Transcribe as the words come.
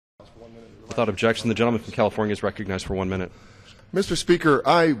Without objection, the gentleman from California is recognized for 1 minute. Mr. Speaker,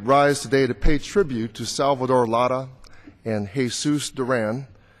 I rise today to pay tribute to Salvador Lara and Jesus Duran,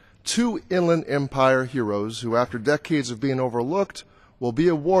 two Inland Empire heroes who, after decades of being overlooked, will be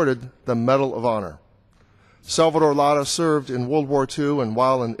awarded the Medal of Honor. Salvador Lara served in World War II, and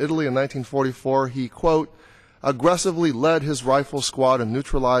while in Italy in 1944, he, quote, aggressively led his rifle squad in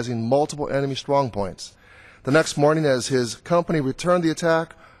neutralizing multiple enemy strongpoints. The next morning, as his company returned the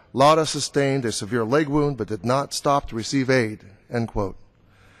attack, Lara sustained a severe leg wound but did not stop to receive aid, end quote.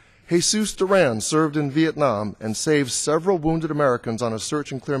 Jesus Duran served in Vietnam and saved several wounded Americans on a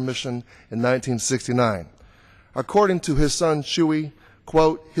search and clear mission in 1969. According to his son Chewy,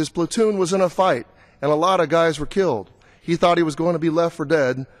 quote, his platoon was in a fight and a lot of guys were killed. He thought he was going to be left for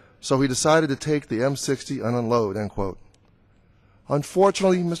dead, so he decided to take the M60 and unload, end quote.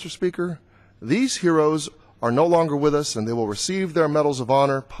 Unfortunately, Mr. Speaker, these heroes are no longer with us, and they will receive their medals of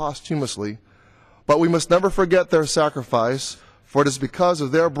honor posthumously, but we must never forget their sacrifice, for it is because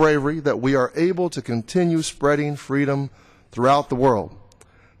of their bravery that we are able to continue spreading freedom throughout the world.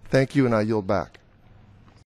 Thank you, and I yield back.